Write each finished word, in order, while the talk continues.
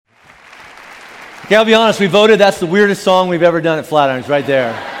Okay, I'll be honest, we voted that's the weirdest song we've ever done at Flatirons, right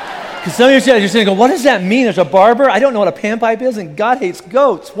there. Because some of you are just going to go, what does that mean? There's a barber? I don't know what a panpipe is, and God hates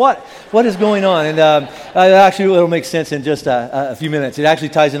goats. What is going on? And actually, it'll make sense in just a few minutes. It actually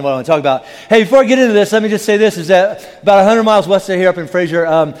ties into what I want to talk about. Hey, before I get into this, let me just say this, is that about 100 miles west of here up in Fraser,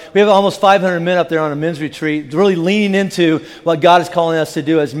 we have almost 500 men up there on a men's retreat, really leaning into what God is calling us to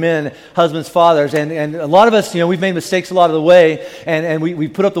do as men, husbands, fathers. And a lot of us, we've made mistakes a lot of the way, and we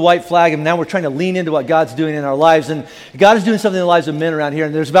put up the white flag, and now we're trying to lean into what God's doing in our lives. And God is doing something in the lives of men around here,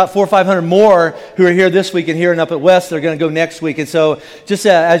 and there's about 400 or 500 more who are here this week and here and up at West. They're going to go next week. And so just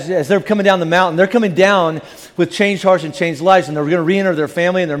as they're coming down the mountain, they're coming down with changed hearts and changed lives, and they're going to re-enter their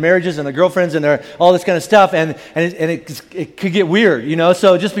family and their marriages and their girlfriends and their all this kind of stuff. And it could get weird,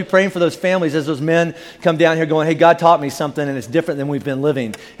 So just be praying for those families as those men come down here going, hey, God taught me something, and it's different than we've been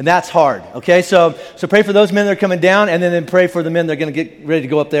living. And that's hard, okay? So pray for those men that are coming down, and then pray for the men that are going to get ready to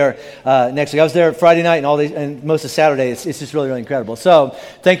go up there next week. I was there Friday night and most of Saturday. It's just really, really incredible. So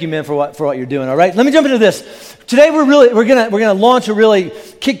thank you, men, for what you're doing. All right, let me jump into this. Today we're gonna launch a really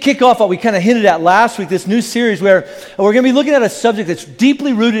kick off what we kind of hinted at last week. This new series where we're going to be looking at a subject that's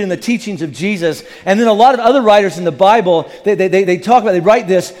deeply rooted in the teachings of Jesus, and then a lot of other writers in the Bible they write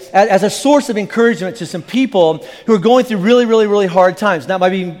this as a source of encouragement to some people who are going through really, really, really hard times. That might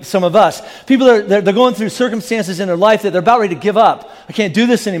be some of us. People they're going through circumstances in their life that they're about ready to give up. I can't do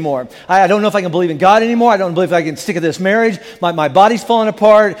this anymore. I don't know if I can believe in God anymore. I don't believe I can stick at this marriage. My body's falling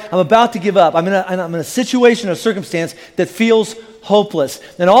apart. I'm about to give up. I'm in a situation or circumstance that feels hopeless.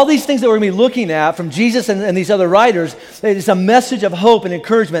 And all these things that we're going to be looking at from Jesus and these other writers, it's a message of hope and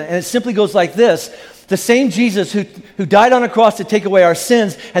encouragement. And it simply goes like this. The same Jesus who died on a cross to take away our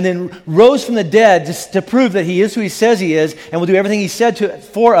sins and then rose from the dead to prove that he is who he says he is and will do everything he said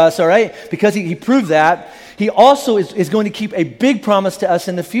for us, all right? Because he proved that. He also is going to keep a big promise to us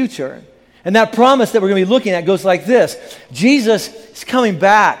in the future. And that promise that we're going to be looking at goes like this. Jesus is coming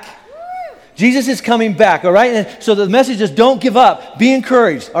back. Jesus is coming back, all right? And so the message is don't give up. Be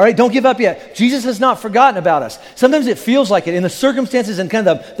encouraged, all right? Don't give up yet. Jesus has not forgotten about us. Sometimes it feels like it. In the circumstances and kind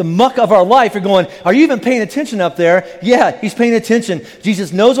of the muck of our life, you're going, are you even paying attention up there? Yeah, he's paying attention.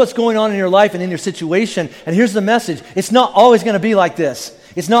 Jesus knows what's going on in your life and in your situation. And here's the message. It's not always going to be like this.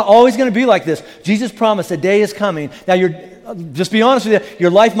 It's not always going to be like this. Jesus promised a day is coming. Now, just be honest with you, your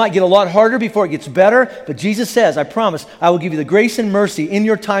life might get a lot harder before it gets better, but Jesus says, I promise, I will give you the grace and mercy in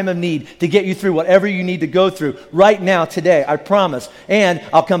your time of need to get you through whatever you need to go through right now, today. I promise. And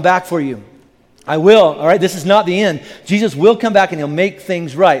I'll come back for you. I will, all right? This is not the end. Jesus will come back and he'll make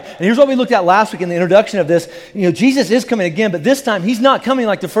things right. And here's what we looked at last week in the introduction of this. Jesus is coming again, but this time he's not coming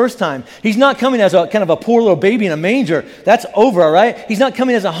like the first time. He's not coming as a kind of a poor little baby in a manger. That's over, all right? He's not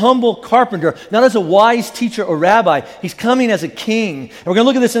coming as a humble carpenter, not as a wise teacher or rabbi. He's coming as a king. And we're going to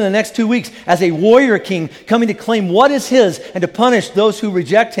look at this in the next 2 weeks as a warrior king coming to claim what is his and to punish those who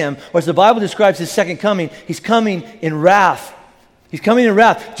reject him. Or as the Bible describes his second coming, he's coming in wrath. He's coming in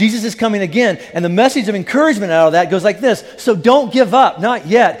wrath. Jesus is coming again. And the message of encouragement out of that goes like this. So don't give up, not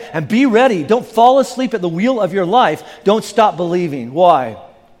yet. And be ready. Don't fall asleep at the wheel of your life. Don't stop believing. Why?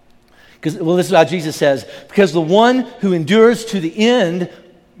 Because, this is how Jesus says, because the one who endures to the end,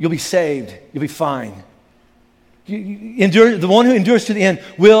 you'll be saved. You'll be fine. The one who endures to the end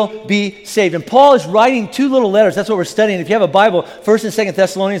will be saved. And Paul is writing 2 little letters. That's what we're studying. If you have a Bible, 1st and 2nd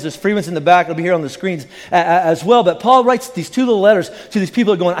Thessalonians, there's free ones in the back. It'll be here on the screens as well. But Paul writes these 2 little letters to these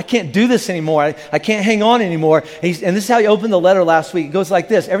people going, I can't do this anymore. I can't hang on anymore. And this is how he opened the letter last week. It goes like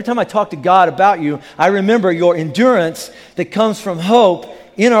this. Every time I talk to God about you, I remember your endurance that comes from hope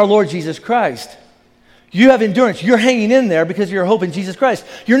in our Lord Jesus Christ. You have endurance. You're hanging in there because of your hope in Jesus Christ.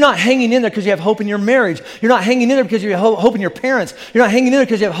 You're not hanging in there because you have hope in your marriage. You're not hanging in there because you have hope in your parents. You're not hanging in there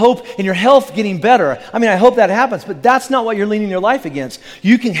because you have hope in your health getting better. I mean, I hope that happens, but that's not what you're leaning your life against.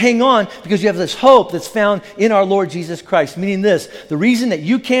 You can hang on because you have this hope that's found in our Lord Jesus Christ, meaning this, the reason that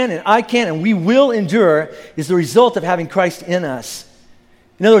you can and I can and we will endure is the result of having Christ in us.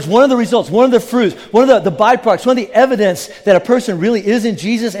 In other words, one of the results, one of the fruits, one of the byproducts, one of the evidence that a person really is in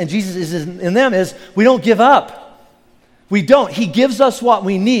Jesus and Jesus is in them is we don't give up. We don't. He gives us what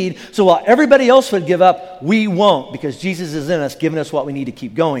we need, so while everybody else would give up, we won't because Jesus is in us, giving us what we need to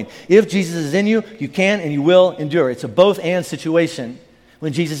keep going. If Jesus is in you, you can and you will endure. It's a both-and situation.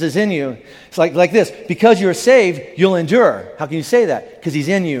 When Jesus is in you, it's like this. Because you're saved, you'll endure. How can you say that? Because he's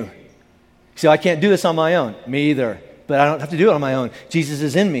in you. So I can't do this on my own. Me either. But I don't have to do it on my own. Jesus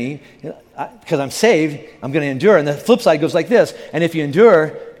is in me. Because I'm saved, I'm going to endure. And the flip side goes like this. And if you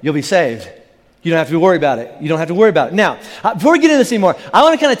endure, you'll be saved. You don't have to worry about it. You don't have to worry about it. Now, before we get into this anymore, I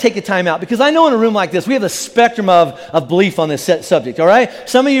want to kind of take a time out because I know in a room like this, we have a spectrum of belief on this subject, all right?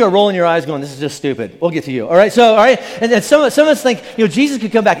 Some of you are rolling your eyes going, this is just stupid. We'll get to you, all right? So, all right? And some of us think, Jesus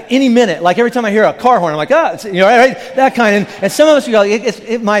could come back any minute. Like every time I hear a car horn, I'm like, right? That kind. And some of us,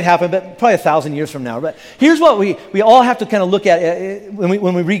 it might happen, but probably 1,000 years from now. But here's what we all have to kind of look at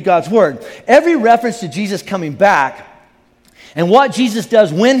when we read God's Word. Every reference to Jesus coming back and what Jesus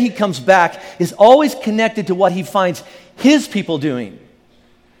does when he comes back is always connected to what he finds his people doing.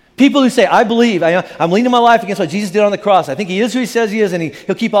 People who say, I believe, I'm leaning my life against what Jesus did on the cross. I think he is who he says he is, and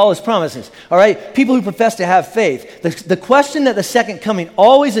he'll keep all his promises. All right? People who profess to have faith. The question that the second coming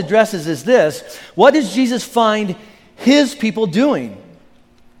always addresses is this: what does Jesus find his people doing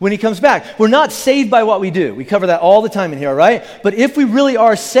when he comes back? We're not saved by what we do. We cover that all the time in here, right? But if we really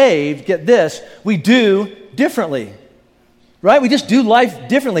are saved, get this, we do differently. Right? We just do life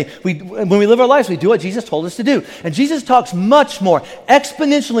differently. When we live our lives, we do what Jesus told us to do. And Jesus talks much more,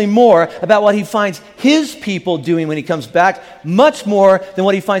 exponentially more, about what he finds his people doing when he comes back, much more than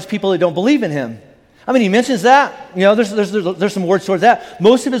what he finds people who don't believe in him. I mean, he mentions that. There's some words towards that.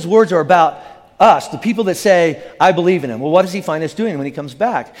 Most of his words are about us, the people that say, I believe in him. Well, what does he find us doing when he comes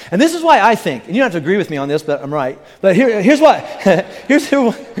back? And this is why I think, and you don't have to agree with me on this, but I'm right. But here's what.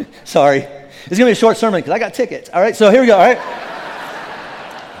 Sorry. It's going to be a short sermon because I got tickets. All right, so here we go. All right,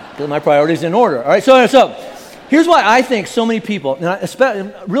 get my priorities in order. All right, so here's why I think so many people, and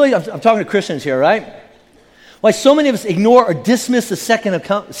I'm talking to Christians here, right? Why so many of us ignore or dismiss the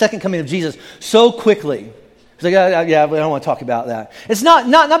second coming of Jesus so quickly. It's like, yeah, we don't want to talk about that. It's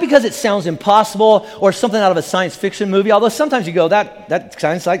not because it sounds impossible or something out of a science fiction movie, although sometimes you go, that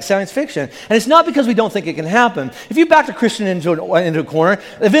sounds like science fiction. And it's not because we don't think it can happen. If you backed a Christian into a corner,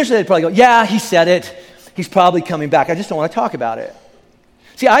 eventually they'd probably go, yeah, he said it. He's probably coming back. I just don't want to talk about it.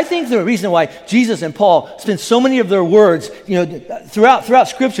 See, I think the reason why Jesus and Paul spend so many of their words, throughout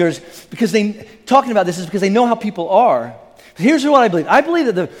scriptures, because talking about this is because they know how people are. Here's what I believe. I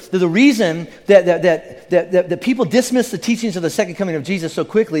believe that the reason that people dismiss the teachings of the second coming of Jesus so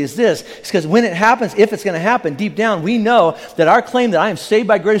quickly is this. It's because when it happens, if it's going to happen, deep down, we know that our claim that I am saved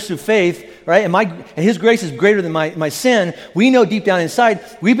by grace through faith, right, and his grace is greater than my sin, we know deep down inside,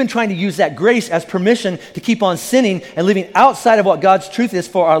 we've been trying to use that grace as permission to keep on sinning and living outside of what God's truth is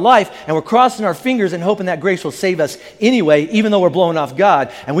for our life, and we're crossing our fingers and hoping that grace will save us anyway, even though we're blowing off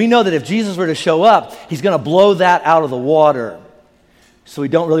God. And we know that if Jesus were to show up, he's going to blow that out of the water. So we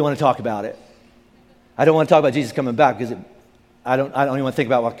don't really want to talk about it. I don't want to talk about Jesus coming back because I don't even want to think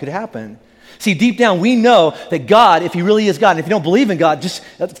about what could happen. See, deep down, we know that God, if he really is God, and if you don't believe in God, just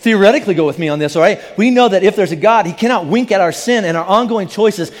theoretically go with me on this, all right? We know that if there's a God, he cannot wink at our sin and our ongoing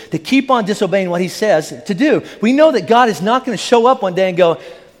choices to keep on disobeying what he says to do. We know that God is not going to show up one day and go,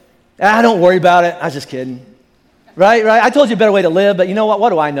 don't worry about it. I was just kidding. Right? I told you a better way to live, but you know what? What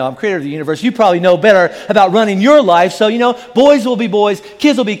do I know? I'm creator of the universe. You probably know better about running your life. So, boys will be boys,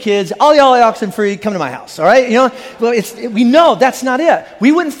 kids will be kids. All y'all are oxen free, come to my house. All right? We know that's not it.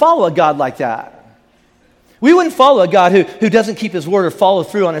 We wouldn't follow a God like that. We wouldn't follow a God who doesn't keep his word or follow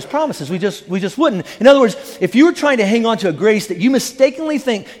through on his promises. We just wouldn't. In other words, if you were trying to hang on to a grace that you mistakenly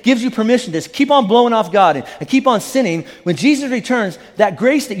think gives you permission to keep on blowing off God and keep on sinning, when Jesus returns, that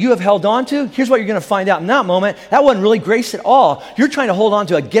grace that you have held on to, here's what you're going to find out in that moment, that wasn't really grace at all. You're trying to hold on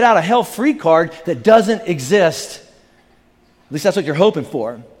to a get out of hell free card that doesn't exist. At least that's what you're hoping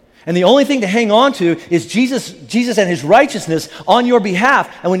for. And the only thing to hang on to is Jesus and his righteousness on your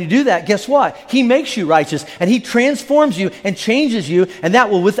behalf. And when you do that, guess what? He makes you righteous and he transforms you and changes you, and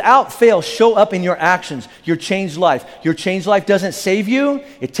that will without fail show up in your actions, your changed life. Your changed life doesn't save you,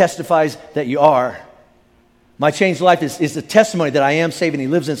 it testifies that you are. My changed life is the testimony that I am saved and he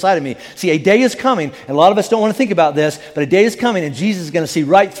lives inside of me. See, a day is coming, and a lot of us don't want to think about this, but a day is coming and Jesus is going to see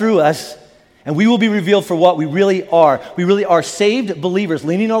right through us. And we will be revealed for what we really are. We really are saved believers,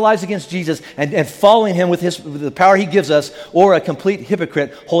 leaning our lives against Jesus and following him with the power he gives us, or a complete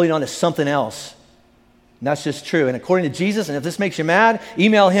hypocrite holding on to something else. And that's just true. And according to Jesus, and if this makes you mad,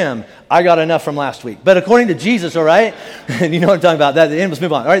 email him. I got enough from last week. But according to Jesus, all right, and you know what I'm talking about, let's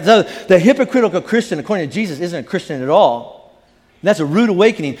move on. All right, so the hypocritical Christian, according to Jesus, isn't a Christian at all. And that's a rude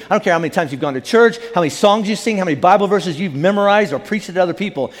awakening. I don't care how many times you've gone to church, how many songs you sing, how many Bible verses you've memorized or preached to other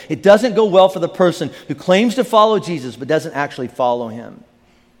people. It doesn't go well for the person who claims to follow Jesus but doesn't actually follow him.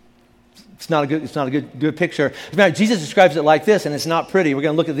 It's not a good picture. As a matter of fact, Jesus describes it like this, and it's not pretty. We're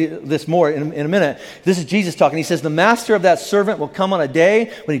going to look at this more in a minute. This is Jesus talking. He says, the master of that servant will come on a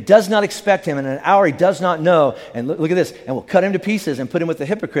day when he does not expect him, and an hour he does not know. And look at this, and will cut him to pieces and put him with the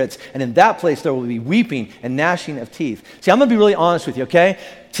hypocrites. And in that place there will be weeping and gnashing of teeth. See, I'm going to be really honest with you, okay?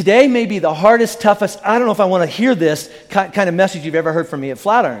 Today may be the hardest, toughest, I don't know if I want to hear this kind of message you've ever heard from me at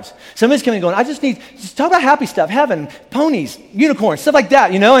Flatirons. Somebody's coming and going, just talk about happy stuff, heaven, ponies, unicorns, stuff like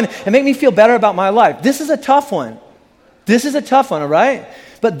that, and make me feel better about my life. This is a tough one. This is a tough one, all right?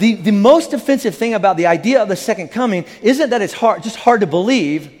 But the most offensive thing about the idea of the second coming isn't that it's just hard to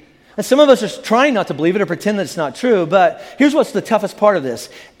believe. And some of us are trying not to believe it or pretend that it's not true, but here's what's the toughest part of this.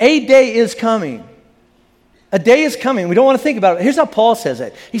 A day is coming. A day is coming. We don't want to think about it. Here's how Paul says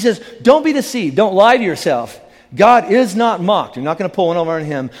it. He says, don't be deceived. Don't lie to yourself. God is not mocked. You're not going to pull one over on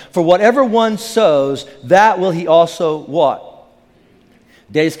him. For whatever one sows, that will he also what?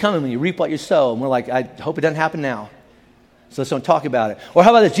 Day is coming when you reap what you sow. And we're like, I hope it doesn't happen now. So let's don't talk about it. Or how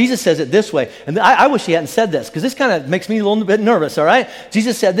about this? Jesus says it this way. And I wish he hadn't said this, because this kind of makes me a little bit nervous, all right?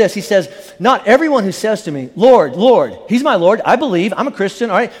 Jesus said this. He says, not everyone who says to me, Lord, Lord, he's my Lord, I believe, I'm a Christian,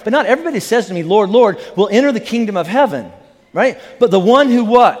 all right? But not everybody who says to me, Lord, Lord, will enter the kingdom of heaven, right? But the one who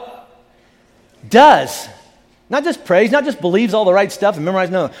what? Does. Not just prays, not just believes all the right stuff and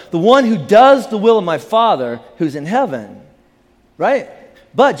memorizes, no. The one who does the will of my Father who's in heaven, right?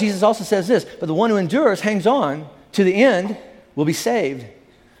 But Jesus also says this, but the one who endures, hangs on to the end, will be saved.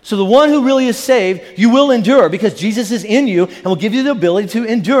 So the one who really is saved, you will endure because Jesus is in you and will give you the ability to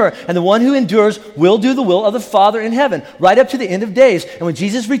endure. And the one who endures will do the will of the Father in heaven, right up to the end of days. And when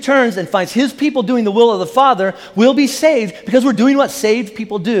Jesus returns and finds his people doing the will of the Father, we'll be saved because we're doing what saved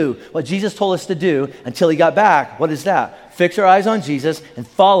people do, what Jesus told us to do until he got back. What is that? Fix our eyes on Jesus and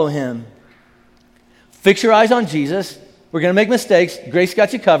follow him. Fix your eyes on Jesus. We're going to make mistakes. Grace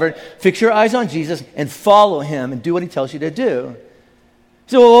got you covered. Fix your eyes on Jesus and follow him and do what he tells you to do.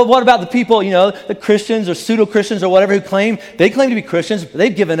 So what about the people, the Christians or pseudo-Christians or whatever who claim to be Christians, but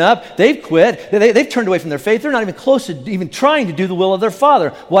they've given up, they've quit, they've turned away from their faith, they're not even close to even trying to do the will of their Father.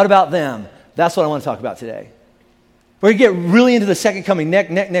 What about them? That's what I want to talk about today. We're going to get really into the second coming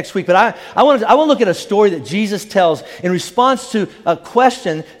next week, but I want to look at a story that Jesus tells in response to a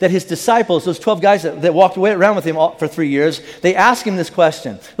question that his disciples, those 12 guys that walked around with him for 3 years, they asked him this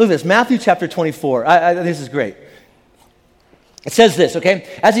question. Look at this, Matthew chapter 24. This is great. It says this, okay?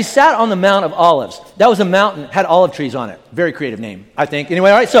 As he sat on the Mount of Olives, that was a mountain, had olive trees on it. Very creative name, I think.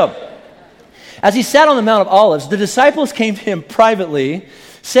 Anyway, all right, so as he sat on the Mount of Olives, the disciples came to him privately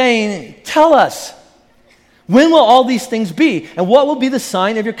saying, tell us, when will all these things be? And what will be the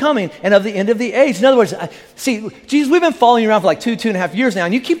sign of your coming and of the end of the age? In other words, see, Jesus, we've been following you around for like two and a half years now,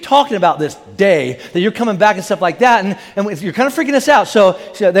 and you keep talking about this day, that you're coming back and stuff like that, and you're kind of freaking us out. So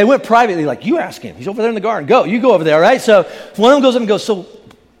they went privately, like, you ask him. He's over there in the garden. You go over there, all right? So one of them goes up and goes, so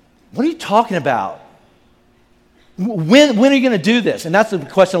what are you talking about? When are you going to do this? And that's the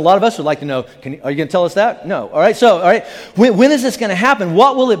question a lot of us would like to know. Are you going to tell us that? No. All right. So, all right. When is this going to happen?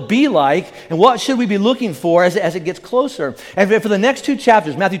 What will it be like? And what should we be looking for as it gets closer? And for the next two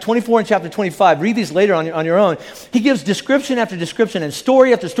chapters, Matthew 24 and chapter 25, read these later on your own. He gives description after description and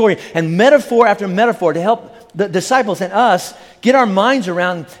story after story and metaphor after metaphor to help the disciples and us get our minds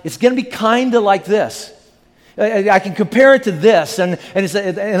around. It's going to be kind of like this. I can compare it to this, and it's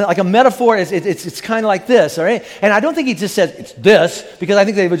like a metaphor. It's kind of like this, all right? And I don't think he just says it's this, because I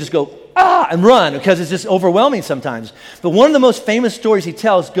think they would just go and run, because it's just overwhelming sometimes. But one of the most famous stories he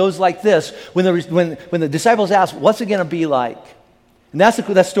tells goes like this: when the disciples ask, "What's it going to be like?" And that's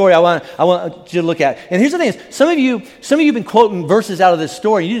that story I want you to look at. And here's the thing: is some of you have been quoting verses out of this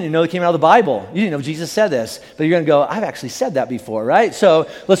story. You didn't know it came out of the Bible. You didn't know Jesus said this, but you're going to go, "I've actually said that before," right? So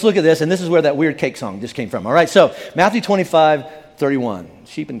let's look at this, and this is where that weird cake song just came from. All right, so Matthew 25:31,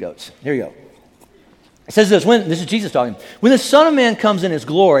 sheep and goats. Here you go. It says this. This is Jesus talking. When the Son of Man comes in his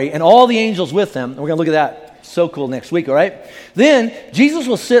glory, and all the angels with him, and we're going to look at that. So cool next week, all right? Then Jesus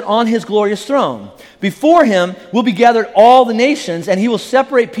will sit on his glorious throne. Before him will be gathered all the nations, and he will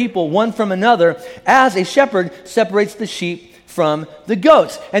separate people one from another as a shepherd separates the sheep from the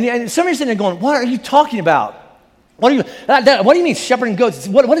goats. And some of you are sitting there going, what are you talking about? What do you mean shepherding goats?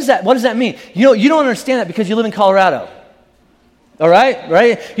 What does that mean? You don't understand that because you live in Colorado. All right?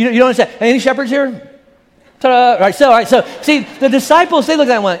 Right? You don't understand. Any shepherds here? Ta-da! All right, so see, the disciples, they looked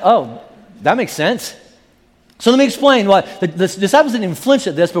at it and went, oh, that makes sense. So let me explain why. The disciples didn't even flinch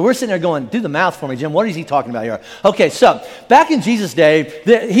at this, but we're sitting there going, do the math for me, Jim. What is he talking about here? Okay, so back in Jesus' day,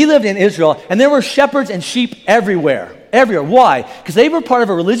 he lived in Israel, and there were shepherds and sheep everywhere. Everywhere. Why? Because they were part of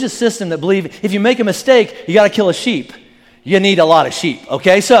a religious system that believed if you make a mistake, you got to kill a sheep. you need a lot of sheep,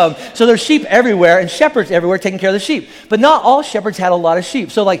 okay? So there's sheep everywhere and shepherds everywhere taking care of the sheep. But not all shepherds had a lot of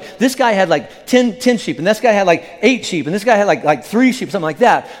sheep. So like this guy had like 10 sheep, and this guy had like 8 sheep, and this guy had like 3 sheep, something like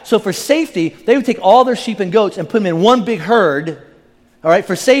that. So for safety, they would take all their sheep and goats and put them in one big herd, all right,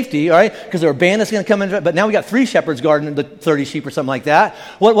 for safety, all right, because there were bandits going to come in, but now we got 3 shepherds guarding the 30 sheep or something like that.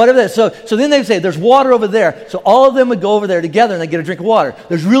 Whatever that is. So then they would say, there's water over there. So all of them would go over there together and they'd get a drink of water.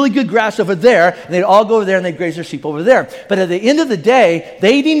 There's really good grass over there, and they'd all go over there and they'd graze their sheep over there. But at the end of the day,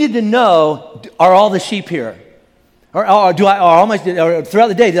 they needed to know, are all the sheep here? Or throughout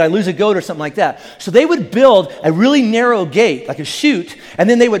the day, did I lose a goat or something like that? So they would build a really narrow gate, like a chute, and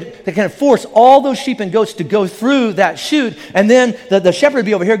then they kind of force all those sheep and goats to go through that chute, and then the shepherd would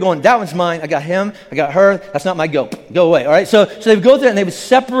be over here going, that one's mine, I got him, I got her, that's not my goat, go away, all right? So they would go there and they would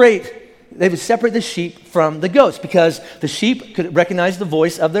separate the sheep from the goats, because the sheep could recognize the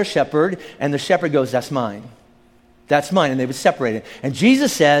voice of their shepherd, and the shepherd goes, that's mine, and they would separate it. And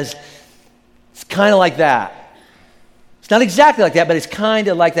Jesus says, it's kind of like that. It's not exactly like that, but it's kind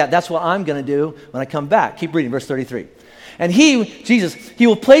of like that. That's what I'm going to do when I come back. Keep reading, verse 33. And Jesus, he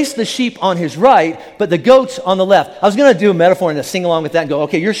will place the sheep on his right, but the goats on the left. I was going to do a metaphor and to sing along with that and go,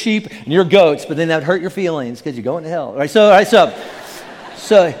 okay, you're sheep and you're goats, but then that would hurt your feelings because you're going to hell. All right, so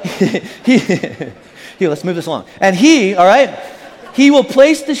let's move this along. And he will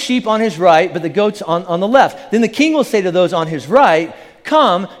place the sheep on his right, but the goats on the left. Then the king will say to those on his right,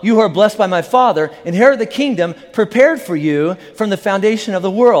 come, you who are blessed by my Father, inherit the kingdom prepared for you from the foundation of the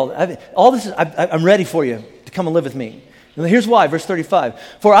world. I'm ready for you to come and live with me. And here's why, verse 35.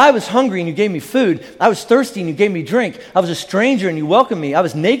 For I was hungry and you gave me food. I was thirsty and you gave me drink. I was a stranger and you welcomed me. I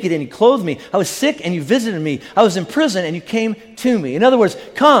was naked and you clothed me. I was sick and you visited me. I was in prison and you came to me. In other words,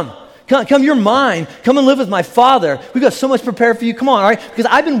 come, you're mine. Come and live with my Father. We've got so much prepared for you. Come on, all right? Because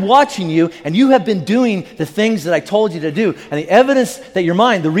I've been watching you, and you have been doing the things that I told you to do. And the evidence that you're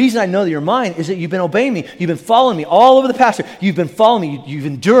mine, the reason I know that you're mine is that you've been obeying me. You've been following me all over the pasture. You've been following me. You've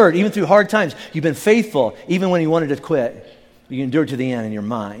endured even through hard times. You've been faithful even when you wanted to quit. You endured to the end, and you're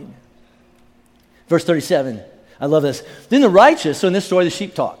mine. Verse 37. I love this. Then the righteous, so in this story, the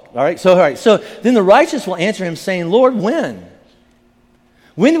sheep talk. All right? So then the righteous will answer him saying, Lord, when?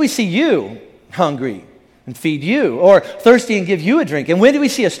 When do we see you hungry and feed you, or thirsty and give you a drink? And when do we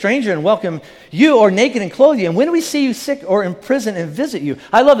see a stranger and welcome you, or naked and clothe you? And when do we see you sick or in prison and visit you?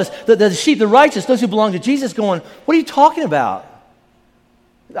 I love this. The sheep, the righteous, those who belong to Jesus going, what are you talking about?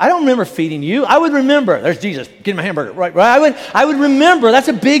 I don't remember feeding you. I would remember. There's Jesus getting my hamburger. Right. I would remember. That's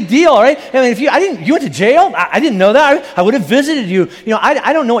a big deal, all right? I mean, you went to jail? I didn't know that. I would have visited you.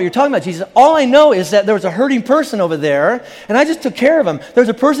 I don't know what you're talking about, Jesus. All I know is that there was a hurting person over there, and I just took care of him. There was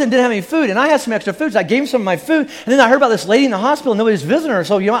a person that didn't have any food, and I had some extra food, so I gave him some of my food. And then I heard about this lady in the hospital, and nobody's visiting her,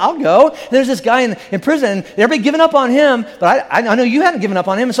 so I'll go. And there's this guy in prison, and everybody giving up on him, but I know you hadn't given up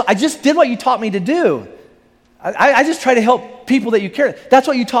on him, and so I just did what you taught me to do. I just try to help people that you care. That's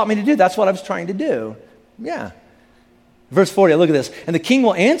what you taught me to do. That's what I was trying to do. Yeah. Verse 40, look at this. And the king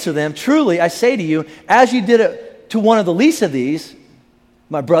will answer them, truly, I say to you, as you did it to one of the least of these,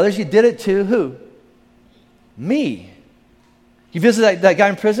 my brothers, you did it to who? Me. You visited that guy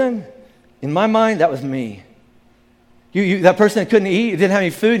in prison? In my mind, that was me. That person that couldn't eat, didn't have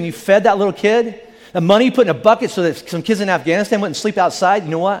any food, and you fed that little kid? The money you put in a bucket so that some kids in Afghanistan wouldn't sleep outside? You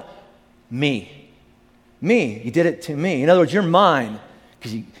know what? Me. Me. You did it to me. In other words, you're mine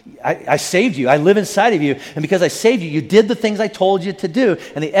because I saved you. I live inside of you. And because I saved you, you did the things I told you to do.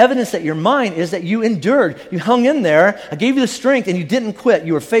 And the evidence that you're mine is that you endured. You hung in there. I gave you the strength and you didn't quit.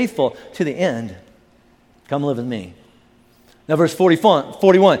 You were faithful to the end. Come live with me. Now verse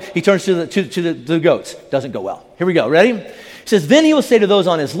 41, he turns to the goats. Doesn't go well. Here we go. Ready? He says, then he will say to those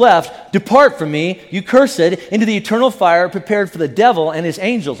on his left, depart from me, you cursed, into the eternal fire prepared for the devil and his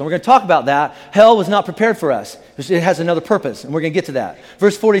angels. And we're going to talk about that. Hell was not prepared for us. It has another purpose, and we're going to get to that.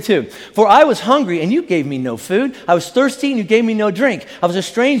 Verse 42, for I was hungry, and you gave me no food. I was thirsty, and you gave me no drink. I was a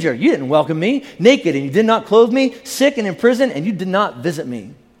stranger. You didn't welcome me. Naked, and you did not clothe me. Sick and in prison, and you did not visit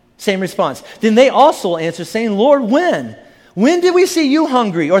me. Same response. Then they also answer, saying, Lord, when? When did we see you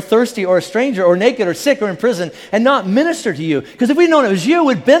hungry or thirsty or a stranger or naked or sick or in prison and not minister to you? Because if we'd known it was you,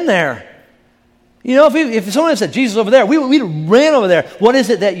 we'd been there. If someone had said, Jesus over there, we'd ran over there. What is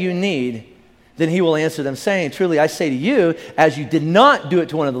it that you need? Then he will answer them saying, truly I say to you, as you did not do it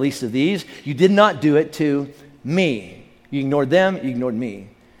to one of the least of these, you did not do it to me. You ignored them, you ignored me.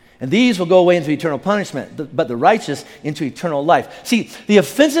 And these will go away into eternal punishment, but the righteous into eternal life. See, the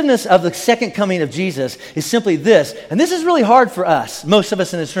offensiveness of the second coming of Jesus is simply this, and this is really hard for us, most of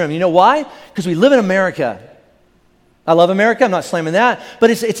us in this room. You know why? Because we live in America. I love America. I'm not slamming that, but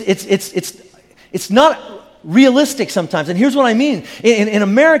it's not realistic sometimes. And here's what I mean. In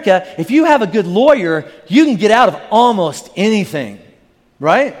America, if you have a good lawyer, you can get out of almost anything,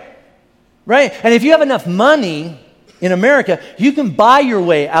 right? Right? And if you have enough money in America, you can buy your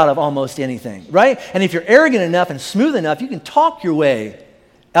way out of almost anything, right? And if you're arrogant enough and smooth enough, you can talk your way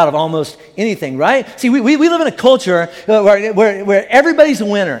out of almost anything, right? See, we live in a culture where everybody's a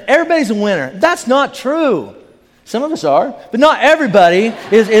winner. Everybody's a winner. That's not true. Some of us are, but not everybody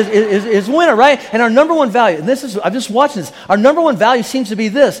is a winner, right? And our number one value, and I'm just watching this, our number one value seems to be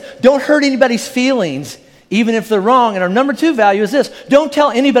this: don't hurt anybody's feelings, even if they're wrong. And our number two value is this: don't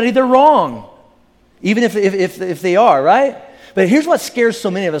tell anybody they're wrong, even if they are, right? But here's what scares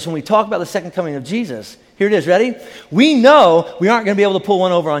so many of us when we talk about the second coming of Jesus. Here it is, ready? We know we aren't going to be able to pull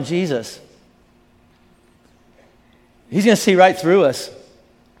one over on Jesus. He's going to see right through us.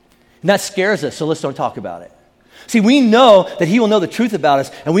 And that scares us, so let's don't talk about it. See, we know that he will know the truth about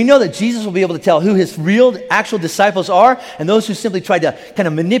us, and we know that Jesus will be able to tell who his real, actual disciples are, and those who simply tried to kind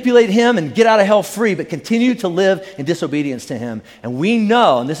of manipulate him and get out of hell free, but continue to live in disobedience to him. And we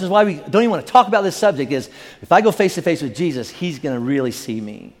know, and this is why we don't even want to talk about this subject, is if I go face to face with Jesus, he's going to really see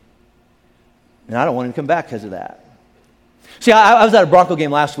me. And I don't want him to come back because of that. See, I was at a Bronco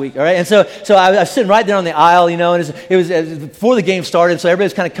game last week, all right? And so I was sitting right there on the aisle, you know, and it was before the game started, so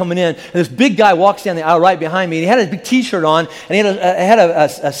everybody's kind of coming in. And this big guy walks down the aisle right behind me, and he had a big T-shirt on, and he had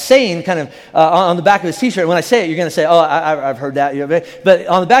a saying kind of on the back of his T-shirt. And when I say it, you're going to say, oh, I've heard that. But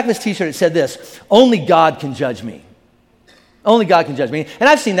on the back of his T-shirt, it said this: only God can judge me. Only God can judge me. And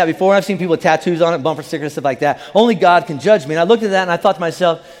I've seen that before. I've seen people with tattoos on it, bumper stickers, stuff like that. Only God can judge me. And I looked at that, and I thought to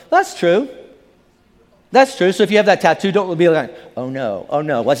myself, that's true. That's true. So if you have that tattoo, don't be like, oh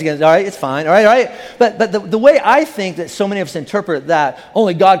no, what's he going to do? All right, it's fine, all right. But the way I think that so many of us interpret that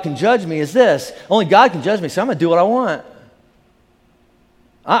only God can judge me is this: only God can judge me, so I'm going to do what I want.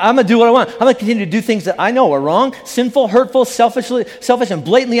 I'm going to do what I want. I'm going to continue to do things that I know are wrong, sinful, hurtful, selfish, and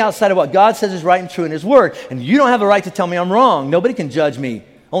blatantly outside of what God says is right and true in his word. And you don't have a right to tell me I'm wrong. Nobody can judge me.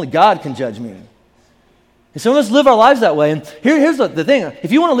 Only God can judge me. And so let's live our lives that way. And here's the thing.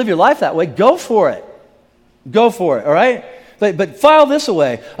 If you want to live your life that way, go for it. Go for it, all right? But file this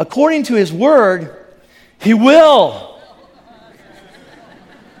away. According to his word, he will.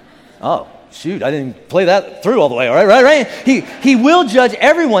 Oh, shoot, I didn't play that through all the way, all right? He will judge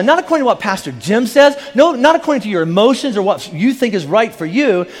everyone, not according to what Pastor Jim says, no, not according to your emotions or what you think is right for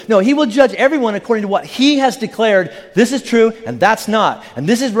you. No, he will judge everyone according to what he has declared. This is true, and that's not. And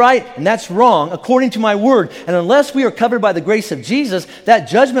this is right, and that's wrong, according to my word. And unless we are covered by the grace of Jesus, that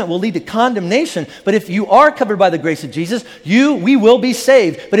judgment will lead to condemnation. But if you are covered by the grace of Jesus, we will be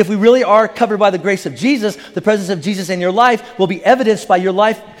saved. But if we really are covered by the grace of Jesus, the presence of Jesus in your life will be evidenced by your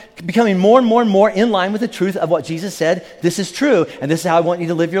life becoming more and more and more in line with the truth of what Jesus said. This is true, and this is how I want you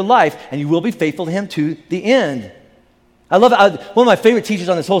to live your life, and you will be faithful to him to the end. I love one of my favorite teachers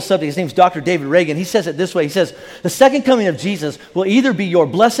on this whole subject. His name's Dr. David Reagan. He says it this way. He says, the second coming of Jesus will either be your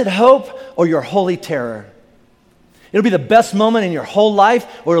blessed hope or your holy terror. It'll be the best moment in your whole life,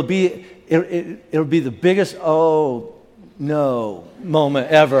 or it'll be the biggest, oh, no moment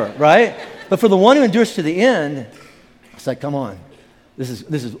ever, right? But for the one who endures to the end, it's like, come on. This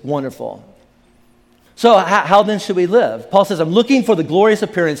is wonderful. So how then should we live? Paul says, I'm looking for the glorious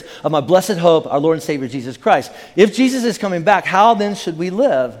appearance of my blessed hope, our Lord and Savior, Jesus Christ. If Jesus is coming back, how then should we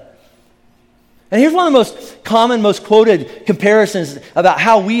live? And here's one of the most common, most quoted comparisons about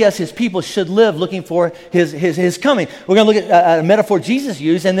how we as his people should live looking for his coming. We're going to look at a metaphor Jesus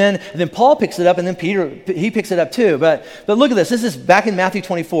used, and then Paul picks it up, and then Peter, he picks it up too. But look at this. This is back in Matthew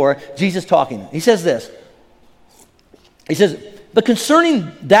 24, Jesus talking. He says this. He says, but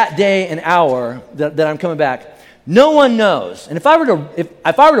concerning that day and hour that I'm coming back, no one knows. And if I were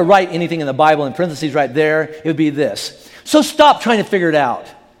to write anything in the Bible in parentheses right there, it would be this. So stop trying to figure it out.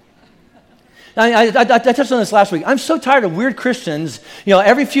 I touched on this last week. I'm so tired of weird Christians,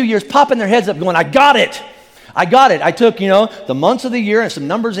 every few years popping their heads up going, I got it. I took, the months of the year and some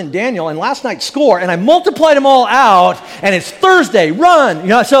numbers in Daniel and last night's score, and I multiplied them all out, and it's Thursday, run.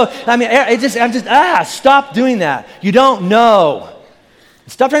 Stop doing that. You don't know.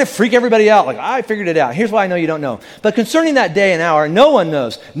 Stop trying to freak everybody out like, I figured it out. Here's why I know you don't know. But concerning that day and hour, no one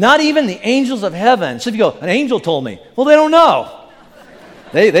knows, not even the angels of heaven. So if you go, an angel told me. Well, they don't know.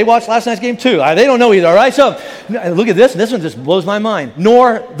 They watched last night's game too. They don't know either, all right? So look at this. This one just blows my mind.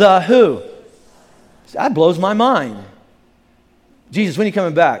 Nor the who. That blows my mind. Jesus, when are you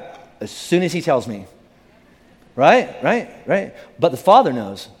coming back? As soon as he tells me. Right? But the Father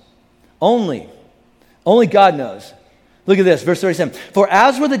knows. Only God knows. Look at this, verse 37. For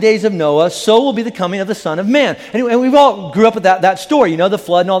as were the days of Noah, so will be the coming of the Son of Man. And we've all grew up with that story, the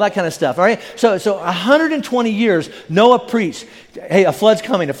flood and all that kind of stuff, all right? So 120 years, Noah preached, hey, a flood's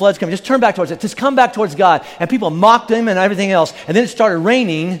coming. Just turn back towards it. Just come back towards God. And people mocked him and everything else. And then it started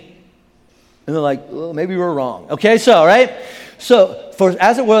raining. And they're like, well, maybe we're wrong. Okay, so, right? So, for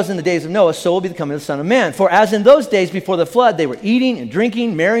as it was in the days of Noah, so will be the coming of the Son of Man. For as in those days before the flood, they were eating and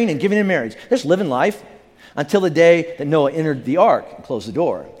drinking, marrying and giving in marriage. Just living life. Until the day that Noah entered the ark and closed the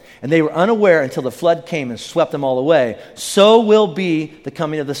door. And they were unaware until the flood came and swept them all away. So will be the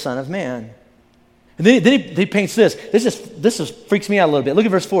coming of the Son of Man. And then he paints this. This freaks me out a little bit. Look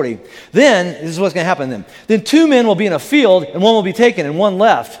at verse 40. Then, this is what's going to happen then. Then 2 men will be in a field, and one will be taken, and one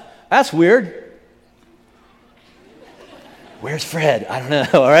left. That's weird. Where's Fred? I don't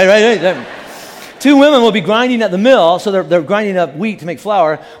know. All right. 2 women will be grinding at the mill, so they're grinding up wheat to make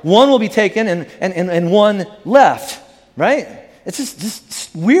flour. One will be taken and one left, right? It's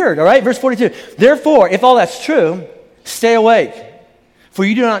just weird, all right? Verse 42. Therefore, if all that's true, stay awake, for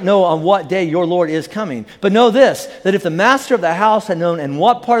you do not know on what day your Lord is coming. But know this, that if the master of the house had known in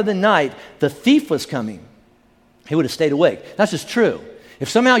what part of the night the thief was coming, he would have stayed awake. That's just true. If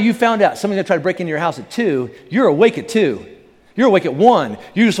somehow you found out somebody's going to try to break into your house at 2, you're awake at 2. You're awake at 1.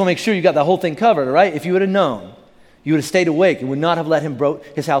 You just want to make sure you got the whole thing covered, all right? If you would have known, you would have stayed awake and would not have let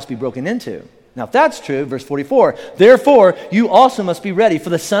his house be broken into. Now, if that's true, verse 44, therefore, you also must be ready, for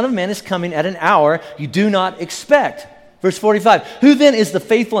the Son of Man is coming at an hour you do not expect. Verse 45, who then is the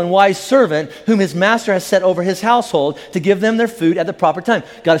faithful and wise servant whom his master has set over his household to give them their food at the proper time?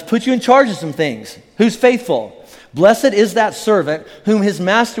 God has put you in charge of some things. Who's faithful? Blessed is that servant whom his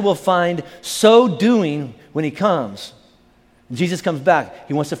master will find so doing when he comes. When Jesus comes back,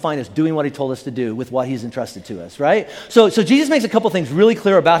 he wants to find us doing what he told us to do with what he's entrusted to us, right? So Jesus makes a couple things really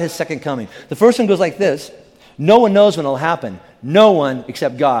clear about his second coming. The first one goes like this. No one knows when it'll happen. No one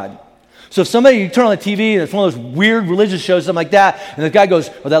except God. So if you turn on the TV and it's one of those weird religious shows, something like that, and the guy goes,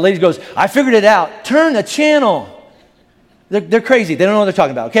 or that lady goes, I figured it out. Turn the channel. They're crazy. They don't know what they're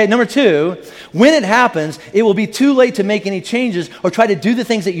talking about. Okay, number 2, when it happens, it will be too late to make any changes or try to do the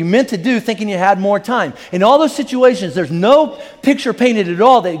things that you meant to do thinking you had more time. In all those situations, there's no picture painted at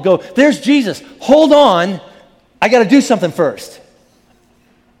all that you go, there's Jesus. Hold on. I got to do something first.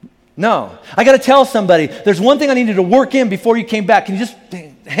 No. I got to tell somebody, there's one thing I needed to work in before you came back. Can you just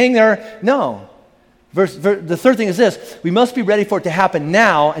hang there? No. The third thing is this. We must be ready for it to happen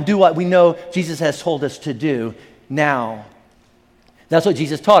now and do what we know Jesus has told us to do now. That's what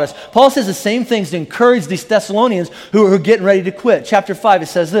Jesus taught us. Paul says the same things to encourage these Thessalonians who are getting ready to quit. Chapter 5, it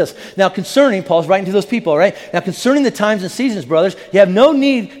says this. Now Paul's writing to those people, right? Now concerning the times and seasons, brothers, you have no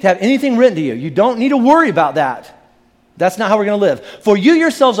need to have anything written to you. You don't need to worry about that. That's not how we're going to live. For you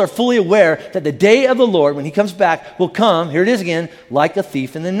yourselves are fully aware that the day of the Lord, when he comes back, will come, here it is again, like a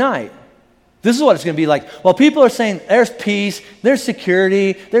thief in the night. This is what it's going to be like. While people are saying there's peace, there's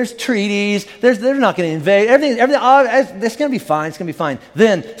security, there's treaties, they're not going to invade, everything, it's going to be fine, it's going to be fine.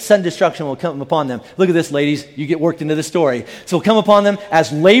 Then sudden destruction will come upon them. Look at this, ladies. You get worked into this story. So it will come upon them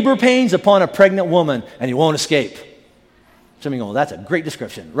as labor pains upon a pregnant woman, and you won't escape. Some of you go, well, that's a great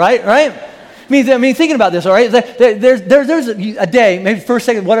description, right? I mean, thinking about this, all right, there's a day, maybe first,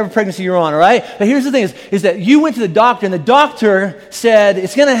 second, whatever pregnancy you're on, all right? But here's the thing is that you went to the doctor, and the doctor said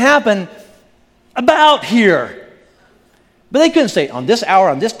it's going to happen about here. But they couldn't say on this hour,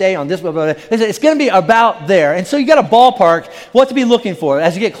 on this day, on this, blah, blah, blah. They said it's going to be about there. And so you got a ballpark what to be looking for.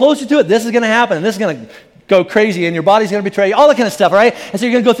 As you get closer to it, this is going to happen, and this is going to go crazy, and your body's going to betray you, all that kind of stuff, all right? And so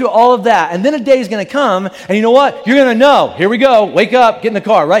you're going to go through all of that. And then a day is going to come, and you know what? You're going to know. Here we go. Wake up. Get in the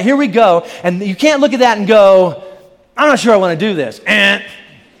car, right? Here we go. And you can't look at that and go, I'm not sure I want to do this.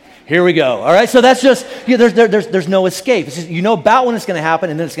 Here we go, all right? So that's just, there's no escape. It's just, you know about when it's going to happen,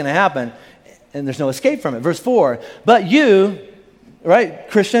 and then it's going to happen. And there's no escape from it. Verse 4, but you, right,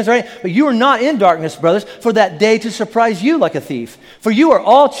 Christians, right? But you are not in darkness, brothers, for that day to surprise you like a thief. For you are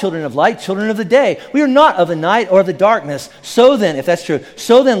all children of light, children of the day. We are not of the night or of the darkness. So then, if that's true,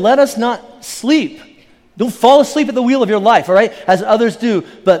 let us not sleep. Don't fall asleep at the wheel of your life, all right, as others do,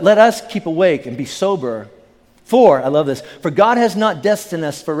 but let us keep awake and be sober. For, I love this, for God has not destined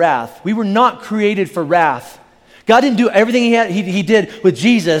us for wrath. We were not created for wrath. God didn't do everything he did with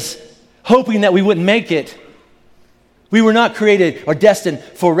Jesus hoping that we wouldn't make it. We were not created or destined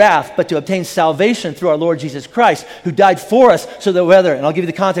for wrath, but to obtain salvation through our Lord Jesus Christ, who died for us so that whether, and I'll give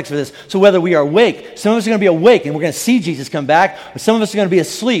you the context for this, so whether we are awake, some of us are going to be awake and we're going to see Jesus come back, or some of us are going to be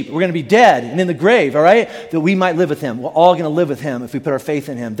asleep, we're going to be dead and in the grave, all right, that we might live with him. We're all going to live with him if we put our faith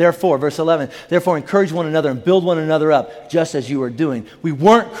in him. Therefore, verse 11, therefore encourage one another and build one another up, just as you are doing. We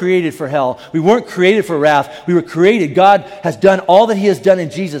weren't created for hell. We weren't created for wrath. We were created. God has done all that he has done in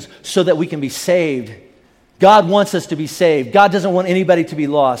Jesus so that we can be saved. God wants us to be saved. God doesn't want anybody to be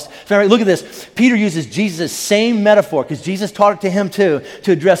lost. So, look at this. Peter uses Jesus' same metaphor, because Jesus taught it to him too,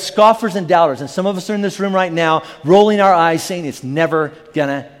 to address scoffers and doubters. And some of us are in this room right now, rolling our eyes, saying it's never going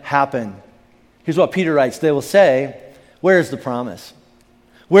to happen. Here's what Peter writes. They will say, where's the promise?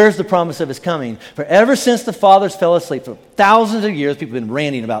 Where's the promise of his coming? For ever since the fathers fell asleep, for thousands of years, people have been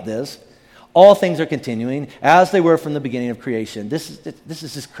ranting about this, all things are continuing as they were from the beginning of creation. This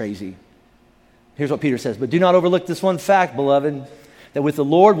is just crazy. Here's what Peter says, but do not overlook this one fact, beloved, that with the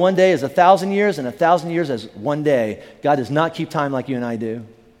Lord 1 day is 1,000 years, and 1,000 years as 1 day. God does not keep time like you and I do.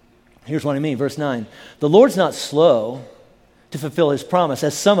 Here's what I mean, verse 9. The Lord's not slow to fulfill his promise,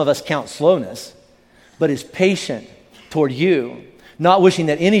 as some of us count slowness, but is patient toward you, not wishing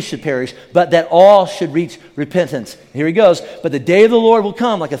that any should perish, but that all should reach repentance. Here he goes. But the day of the Lord will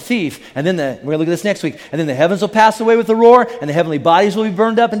come like a thief, and then we're going to look at this next week, and then the heavens will pass away with a roar, and the heavenly bodies will be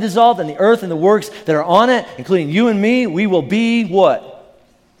burned up and dissolved, and the earth and the works that are on it, including you and me, we will be what?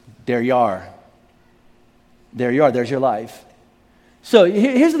 There you are. There you are. There's your life. So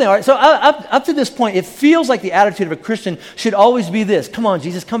here's the thing, all right? So up to this point, it feels like the attitude of a Christian should always be this. Come on,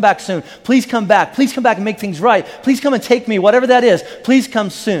 Jesus, come back soon. Please come back. Please come back and make things right. Please come and take me, whatever that is. Please come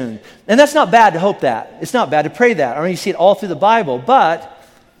soon. And that's not bad to hope that. It's not bad to pray that. I mean, you see it all through the Bible. But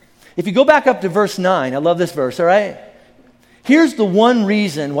if you go back up to verse 9, I love this verse, all right? Here's the one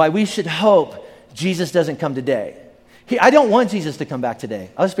reason why we should hope Jesus doesn't come today. I don't want Jesus to come back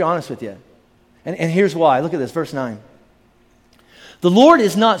today. I'll just be honest with you. And here's why. Look at this, verse 9. The Lord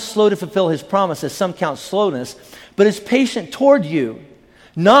is not slow to fulfill his promise, as some count slowness, but is patient toward you,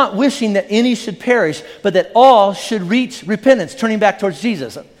 not wishing that any should perish, but that all should reach repentance, turning back towards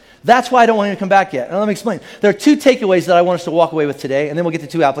Jesus. That's why I don't want him to come back yet. Now let me explain. There are two takeaways that I want us to walk away with today, and then we'll get to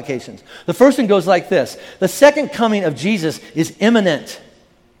two applications. The first one goes like this. The second coming of Jesus is imminent.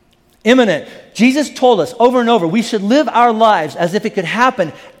 Imminent. Jesus told us over and over we should live our lives as if it could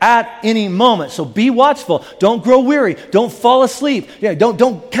happen at any moment. So be watchful. Don't grow weary. Don't fall asleep.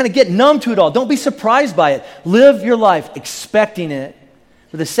 Don't kind of get numb to it all. Don't be surprised by it. Live your life expecting it.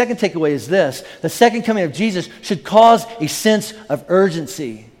 But the second takeaway is this. The second coming of Jesus should cause a sense of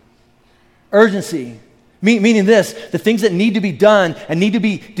urgency. Urgency. Meaning this, the things that need to be done and need to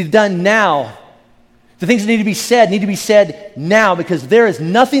be done now. The things that need to be said now, because there is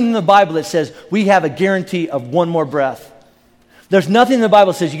nothing in the Bible that says we have a guarantee of one more breath. There's nothing in the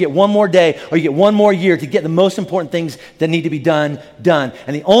Bible that says you get one more day or you get one more year to get the most important things that need to be done.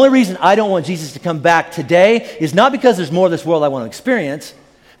 And the only reason I don't want Jesus to come back today is not because there's more of this world I want to experience,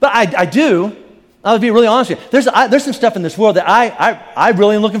 but I do. I'll be really honest with you. There's some stuff in this world that I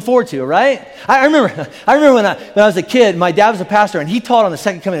really am looking forward to, right? I remember when I was a kid, my dad was a pastor, and he taught on the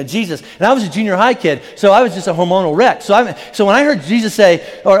second coming of Jesus, and I was a junior high kid, so I was just a hormonal wreck. So when I heard Jesus say,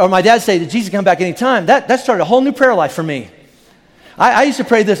 or my dad say that Jesus can come back anytime, that started a whole new prayer life for me. I used to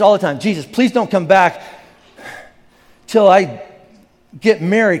pray this all the time. Jesus, please don't come back till I get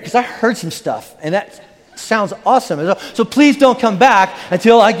married, because I heard some stuff, and that sounds awesome. So please don't come back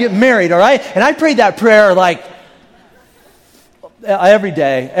until I get married, all right? And I prayed that prayer like every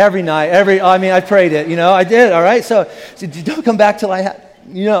day, every night, I prayed it, I did, all right? So don't come back till I have,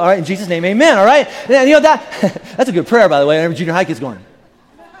 all right, in Jesus' name, amen, all right? And that's a good prayer, by the way, every junior high kid's going,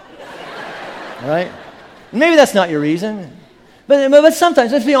 all right? Maybe that's not your reason. But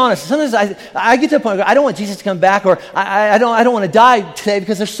sometimes, let's be honest, sometimes I get to a point where I don't want Jesus to come back, or I don't want to die today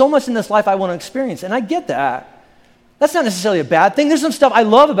because there's so much in this life I want to experience. And I get that. That's not necessarily a bad thing. There's some stuff I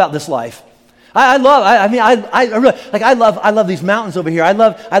love about this life. I love these mountains over here. I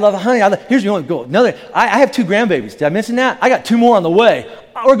love hunting. Here's the only goal. I have 2 grandbabies. Did I mention that? I got 2 more on the way.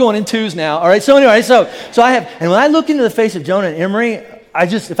 We're going in 2s now. All right. So anyway, so I have, and when I look into the face of Jonah and Emery,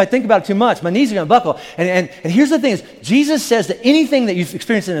 if I think about it too much, my knees are going to buckle. And here's the thing is, Jesus says that anything that you've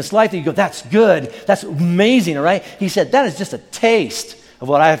experienced in this life that you go, that's good, that's amazing, all right? He said, that is just a taste of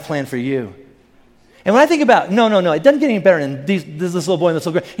what I have planned for you. And when I think about, no, it doesn't get any better than this little boy and this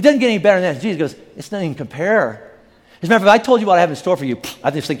little girl. It doesn't get any better than that. Jesus goes, it's not even compare. As a matter of fact, if I told you what I have in store for you,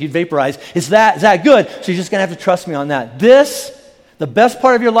 I just think you'd vaporize. Is that good? So you're just going to have to trust me on that. The best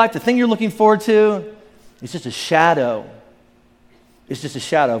part of your life, the thing you're looking forward to, is just a shadow. It's just a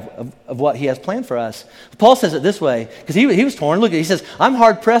shadow of what he has planned for us. Paul says it this way, because he was torn. Look, he says, I'm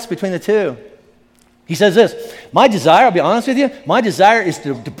hard-pressed between the two. He says this, my desire, I'll be honest with you, my desire is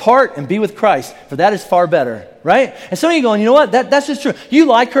to depart and be with Christ, for that is far better, right? And some of you going, you know what, that's just true. You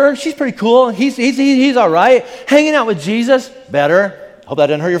like her, she's pretty cool, he's all right. Hanging out with Jesus, better. Hope that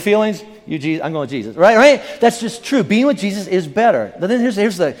doesn't hurt your feelings. I'm going with Jesus, right? That's just true. Being with Jesus is better. But then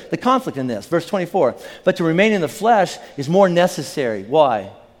here's the conflict in this. Verse 24. But to remain in the flesh is more necessary.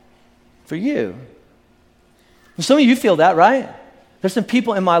 Why? For you. And some of you feel that, right? There's some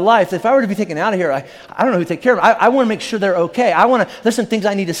people in my life that if I were to be taken out of here, I don't know who to take care of. I want to make sure they're okay. There's some things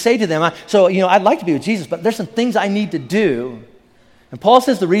I need to say to them. I'd like to be with Jesus, but there's some things I need to do. And Paul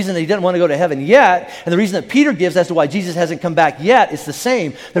says the reason that he didn't want to go to heaven yet, and the reason that Peter gives as to why Jesus hasn't come back yet, is the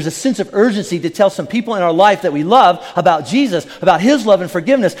same. There's a sense of urgency to tell some people in our life that we love about Jesus, about his love and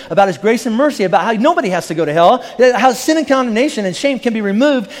forgiveness, about his grace and mercy, about how nobody has to go to hell, how sin and condemnation and shame can be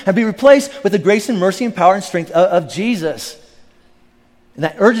removed and be replaced with the grace and mercy and power and strength of Jesus. And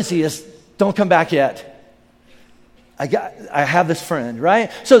that urgency is, don't come back yet. I have this friend,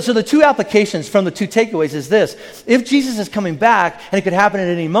 right? So the two applications from the two takeaways is this. If Jesus is coming back, and it could happen at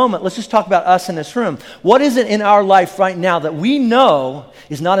any moment, let's just talk about us in this room. What is it in our life right now that we know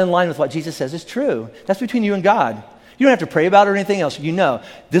is not in line with what Jesus says is true? That's between you and God. You don't have to pray about it or anything else. You know,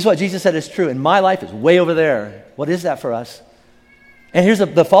 this is what Jesus said is true, and my life is way over there. What is that for us? And here's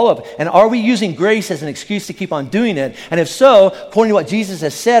the follow-up. And are we using grace as an excuse to keep on doing it? And if so, according to what Jesus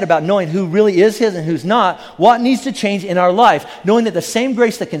has said about knowing who really is his and who's not, what needs to change in our life? Knowing that the same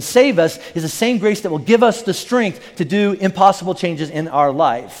grace that can save us is the same grace that will give us the strength to do impossible changes in our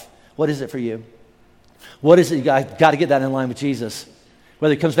life. What is it for you? What is it? You got to get that in line with Jesus.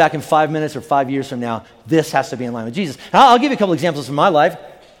 Whether it comes back in 5 minutes or 5 years from now, this has to be in line with Jesus. And I'll give you a couple examples from my life.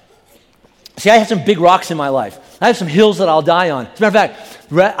 See, I have some big rocks in my life. I have some hills that I'll die on. As a matter of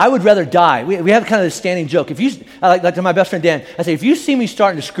fact, I would rather die. We have kind of this standing joke. Like to my best friend Dan, I say, if you see me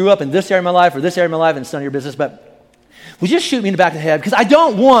starting to screw up in this area of my life or this area of my life, and it's none of your business, but would you just shoot me in the back of the head? Because I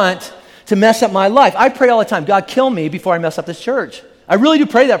don't want to mess up my life. I pray all the time, God, kill me before I mess up this church. I really do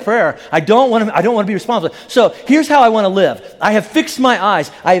pray that prayer. I don't want to be responsible. So here's how I want to live. I have fixed my eyes.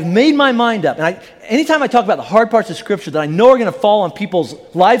 I have made my mind up. And anytime I talk about the hard parts of Scripture that I know are going to fall on people's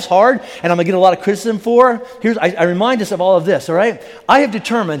lives hard and I'm going to get a lot of criticism for, I remind us of all of this, all right? I have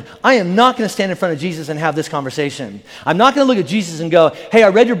determined I am not going to stand in front of Jesus and have this conversation. I'm not going to look at Jesus and go, hey, I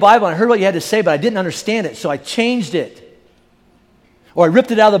read your Bible and I heard what you had to say, but I didn't understand it, so I changed it. Or I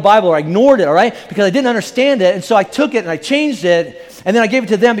ripped it out of the Bible, or I ignored it, all right? Because I didn't understand it, and so I took it and I changed it, and then I gave it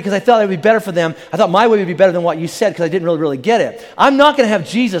to them because I thought it would be better for them. I thought my way would be better than what you said because I didn't really get it. I'm not going to have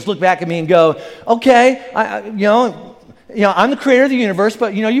Jesus look back at me and go, okay, I'm the creator of the universe,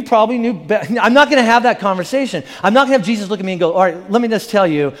 but you probably knew better. I'm not going to have that conversation. I'm not going to have Jesus look at me and go, all right, let me just tell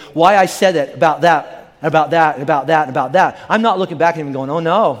you why I said it about that. I'm not looking back at him and going, oh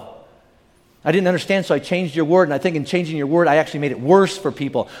no. I didn't understand, so I changed your word, and I think in changing your word, I actually made it worse for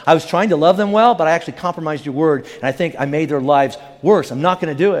people. I was trying to love them well, but I actually compromised your word, and I think I made their lives worse. I'm not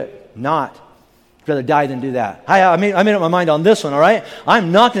going to do it. I'm not. I'd rather die than do that. I made up my mind on this one, all right?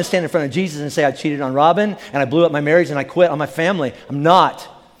 I'm not going to stand in front of Jesus and say I cheated on Robin, and I blew up my marriage, and I quit on my family. I'm not.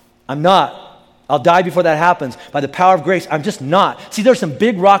 I'll die before that happens. By the power of grace, I'm just not. See, there's some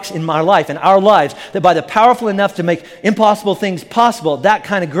big rocks in my life, in our lives, that by the powerful enough to make impossible things possible, that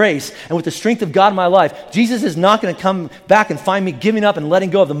kind of grace, and with the strength of God in my life, Jesus is not going to come back and find me giving up and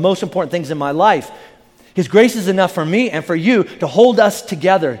letting go of the most important things in my life. His grace is enough for me and for you to hold us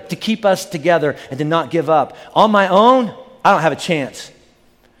together, to keep us together, and to not give up. On my own, I don't have a chance.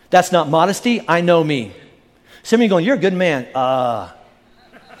 That's not modesty. I know me. Some of you going, you're a good man.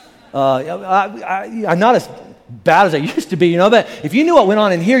 I'm not as bad as I used to be, but if you knew what went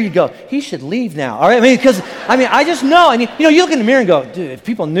on in here, you'd go, he should leave now, all right? I just know, and you look in the mirror and go, dude, if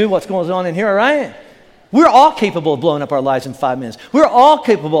people knew what's going on in here, all right? We're all capable of blowing up our lives in 5 minutes. We're all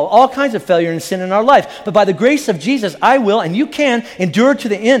capable of all kinds of failure and sin in our life, but by the grace of Jesus, I will, and you can, endure to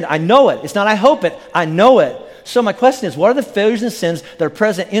the end. I know it. It's not I hope it, I know it. So my question is, what are the failures and sins that are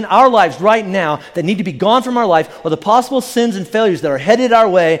present in our lives right now that need to be gone from our life, or the possible sins and failures that are headed our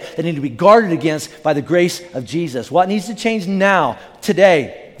way that need to be guarded against by the grace of Jesus? What needs to change now,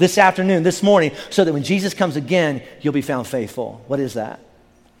 today, this afternoon, this morning, so that when Jesus comes again, you'll be found faithful? What is that?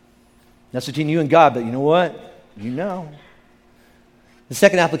 That's between you and God, but you know what? You know. The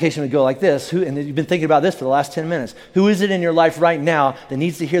second application would go like this, and you've been thinking about this for the last 10 minutes. Who is it in your life right now that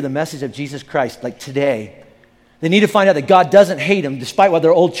needs to hear the message of Jesus Christ, like today? They need to find out that God doesn't hate them despite what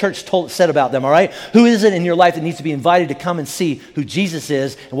their old church said about them, all right? Who is it in your life that needs to be invited to come and see who Jesus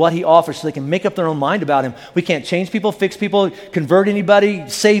is and what he offers so they can make up their own mind about him? We can't change people, fix people, convert anybody,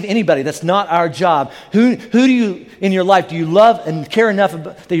 save anybody. That's not our job. Who do you, in your life, do you love and care enough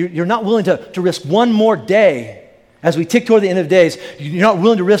that you're not willing to risk one more day as we tick toward the end of days? You're not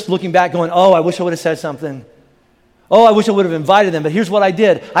willing to risk looking back going, oh, I wish I would have said something. Oh, I wish I would have invited them, but here's what I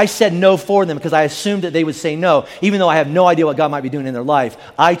did. I said no for them because I assumed that they would say no, even though I have no idea what God might be doing in their life.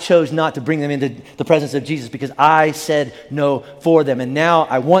 I chose not to bring them into the presence of Jesus because I said no for them, and now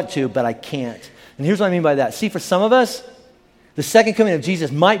I want to, but I can't. And here's what I mean by that. See, for some of us, the second coming of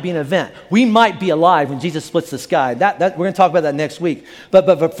Jesus might be an event. We might be alive when Jesus splits the sky. We're going to talk about that next week.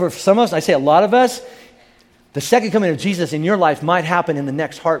 But for some of us, I say a lot of us, the second coming of Jesus in your life might happen in the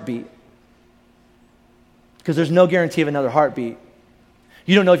next heartbeat. Because there's no guarantee of another heartbeat.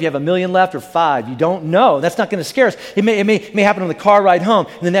 You don't know if you have 1 million left or 5. You don't know. That's not going to scare us. It may happen on the car ride home,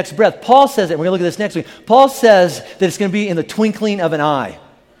 in the next breath. Paul says it. We're going to look at this next week. Paul says that it's going to be in the twinkling of an eye.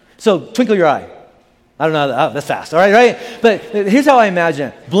 So twinkle your eye. I don't know. Oh, that's fast. All right? But here's how I imagine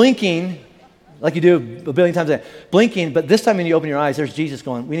it. Blinking, like you do a billion times a day. Blinking, but this time when you open your eyes, there's Jesus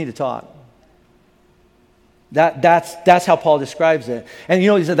going, we need to talk. That's how Paul describes it. And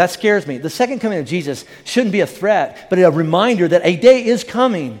he said, that scares me. The second coming of Jesus shouldn't be a threat, but a reminder that a day is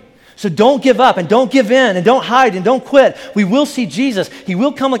coming. So don't give up and don't give in and don't hide and don't quit. We will see Jesus. He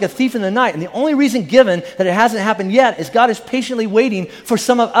will come like a thief in the night. And the only reason given that it hasn't happened yet is God is patiently waiting for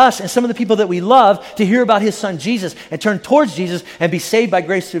some of us and some of the people that we love to hear about his son Jesus and turn towards Jesus and be saved by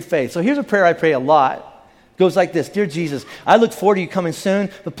grace through faith. So here's a prayer I pray a lot. Goes like this. Dear Jesus, I look forward to you coming soon,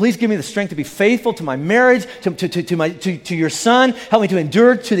 but please give me the strength to be faithful to my marriage, to your son. Help me to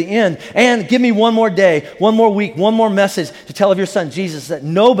endure to the end. And give me one more day, one more week, one more message to tell of your son Jesus, that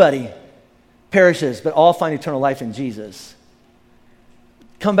nobody perishes, but all find eternal life in Jesus.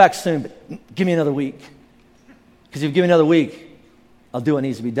 Come back soon, but give me another week. Because if you give me another week, I'll do what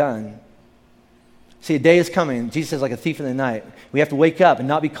needs to be done. See, a day is coming. Jesus says, like a thief in the night. We have to wake up and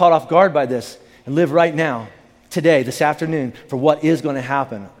not be caught off guard by this. And live right now, today, this afternoon, for what is going to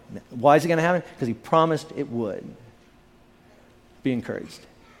happen. Why is it going to happen? Because he promised it would. Be encouraged.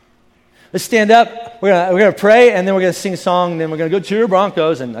 Let's stand up. We're going to pray, and then we're going to sing a song, and then we're going to go cheer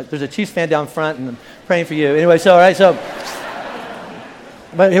Broncos. And there's a Chiefs fan down front, and I'm praying for you. Anyway, all right,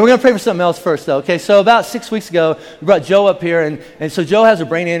 but we're going to pray for something else first, though, okay? So about 6 weeks ago, we brought Joe up here, and so Joe has a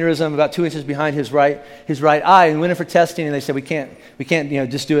brain aneurysm about 2 inches behind his right eye, and we went in for testing, and they said, we can't,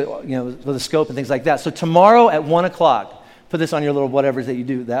 just do it, with a scope and things like that. So tomorrow at 1 o'clock, put this on your little whatevers that you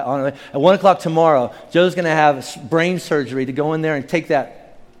do that on. At 1 o'clock tomorrow, Joe's going to have brain surgery to go in there and take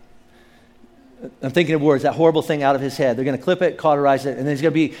that, I'm thinking of words, that horrible thing out of his head. They're going to clip it, cauterize it, and then he's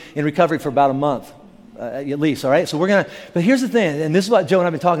going to be in recovery for about a month. At least, all right? So but here's the thing, and this is what Joe and I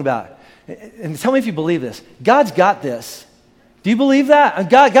have been talking about. And tell me if you believe this. God's got this. Do you believe that?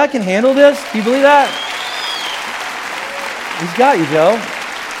 God can handle this? Do you believe that? He's got you, Joe.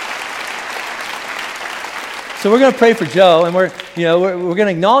 So we're going to pray for Joe, and we're going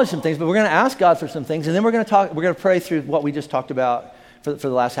to acknowledge some things, but we're going to ask God for some things, and then we're going to pray through what we just talked about for the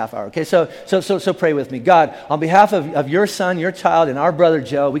last half hour. Okay, so pray with me. God, on behalf of your son, your child, and our brother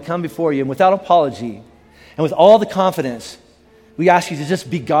Joe, we come before you, and without apology, and with all the confidence, we ask you to just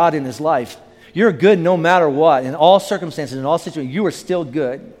be God in his life. You're good no matter what. In all circumstances, in all situations, you are still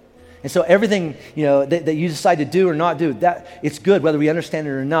good. And so everything, that you decide to do or not do, that it's good whether we understand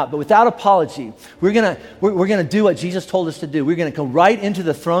it or not. But without apology, we're gonna do what Jesus told us to do. We're gonna come right into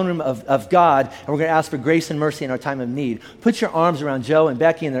the throne room of God, and we're gonna ask for grace and mercy in our time of need. Put your arms around Joe and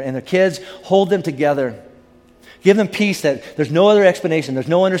Becky and their kids. Hold them together. Give them peace that there's no other explanation, there's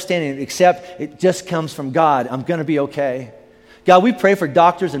no understanding except it just comes from God. I'm going to be okay. God, we pray for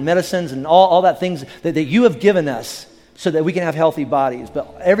doctors and medicines and all that things that you have given us so that we can have healthy bodies,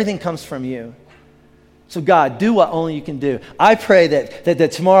 but everything comes from you. So God, do what only you can do. I pray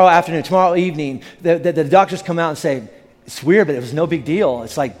that tomorrow afternoon, tomorrow evening, that the doctors come out and say, it's weird, but it was no big deal.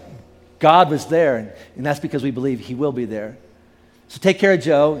 It's like God was there, and that's because we believe he will be there. So take care of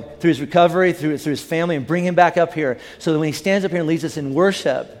Joe through his recovery, through his family, and bring him back up here so that when he stands up here and leads us in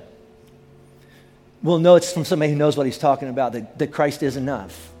worship, we'll know it's from somebody who knows what he's talking about, that Christ is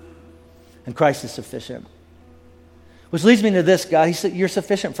enough and Christ is sufficient. Which leads me to this, God. He said, you're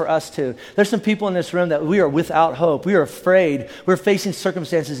sufficient for us too. There's some people in this room that we are without hope. We are afraid. We're facing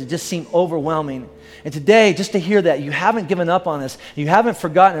circumstances that just seem overwhelming. And today, just to hear that you haven't given up on us, you haven't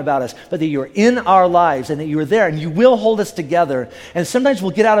forgotten about us, but that you are in our lives and that you are there and you will hold us together. And sometimes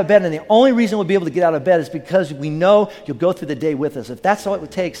we'll get out of bed, and the only reason we'll be able to get out of bed is because we know you'll go through the day with us. If that's what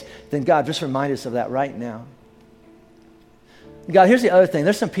it takes, then God, just remind us of that right now. God, here's the other thing.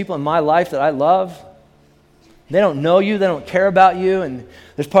 There's some people in my life that I love. They don't know you. They don't care about you. And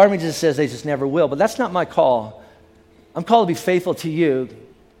there's part of me that says they just never will. But that's not my call. I'm called to be faithful to you.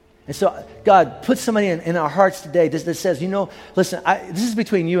 And so, God, put somebody in our hearts today that says, listen, this is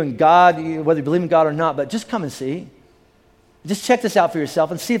between you and God, whether you believe in God or not, but just come and see. Just check this out for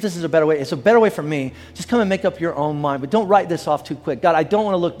yourself and see if this is a better way. It's a better way for me. Just come and make up your own mind. But don't write this off too quick. God, I don't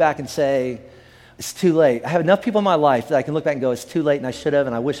want to look back and say, it's too late. I have enough people in my life that I can look back and go, it's too late and I should have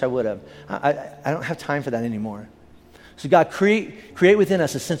and I wish I would have. I don't have time for that anymore. So God, create within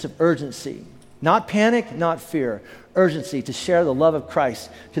us a sense of urgency. Not panic, not fear. Urgency to share the love of Christ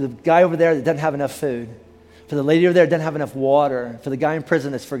to the guy over there that doesn't have enough food, for the lady over there that doesn't have enough water, for the guy in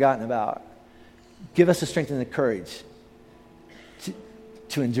prison that's forgotten about. Give us the strength and the courage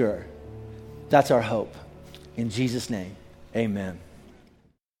to endure. That's our hope. In Jesus' name, amen.